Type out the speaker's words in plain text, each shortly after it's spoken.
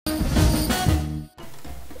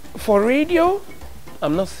For radio,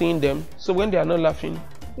 I'm not seeing them. So when they are not laughing,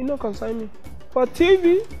 it no concern me. For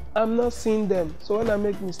TV, I'm not seeing them. So when I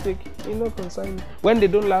make mistake, it no concern me. When they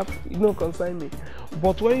don't laugh, it no concern me.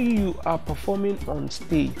 But when you are performing on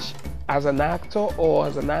stage as an actor or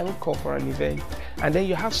as an anchor for an event, and then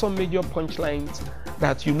you have some major punchlines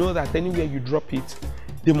that you know that anywhere you drop it,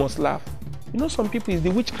 they must laugh. You know, some people, is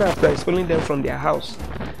the witchcraft that is calling them from their house,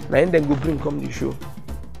 and then go bring come the show.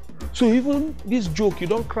 So even this joke, you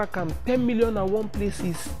don't crack them 10 million at one place,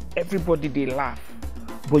 is everybody they laugh.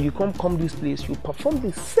 But you come this place, you perform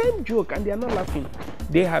the same joke and they are not laughing.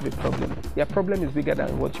 They have a problem. Their problem is bigger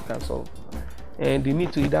than what you can solve. And they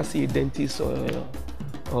need to either see a dentist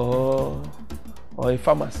or a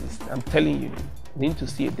pharmacist. I'm telling you, they need to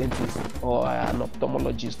see a dentist or an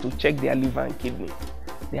ophthalmologist to check their liver and kidney.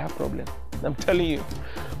 They have problem. I'm telling you.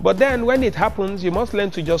 But then when it happens, you must learn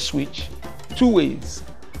to just switch two ways.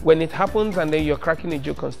 When it happens and then you're cracking a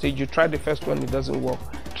joke on stage, you try the first one, it doesn't work.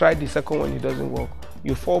 Try the second one, it doesn't work.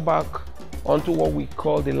 You fall back onto what we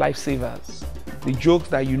call the lifesavers. The jokes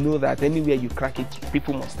that you know that anywhere you crack it,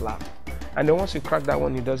 people must laugh. And then once you crack that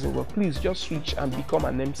one, it doesn't work. Please just switch and become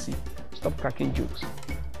an MC. Stop cracking jokes.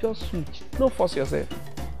 Just switch. Don't force yourself.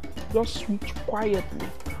 Just switch quietly.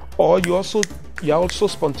 Or you're also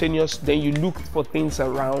spontaneous, then you look for things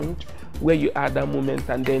around where you add that moment,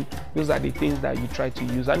 and then those are the things that you try to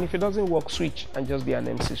use. And if it doesn't work, switch and just be an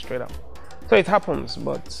MC straight up. So it happens,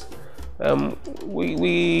 but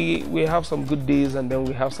we have some good days and then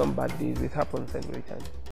we have some bad days. It happens every time.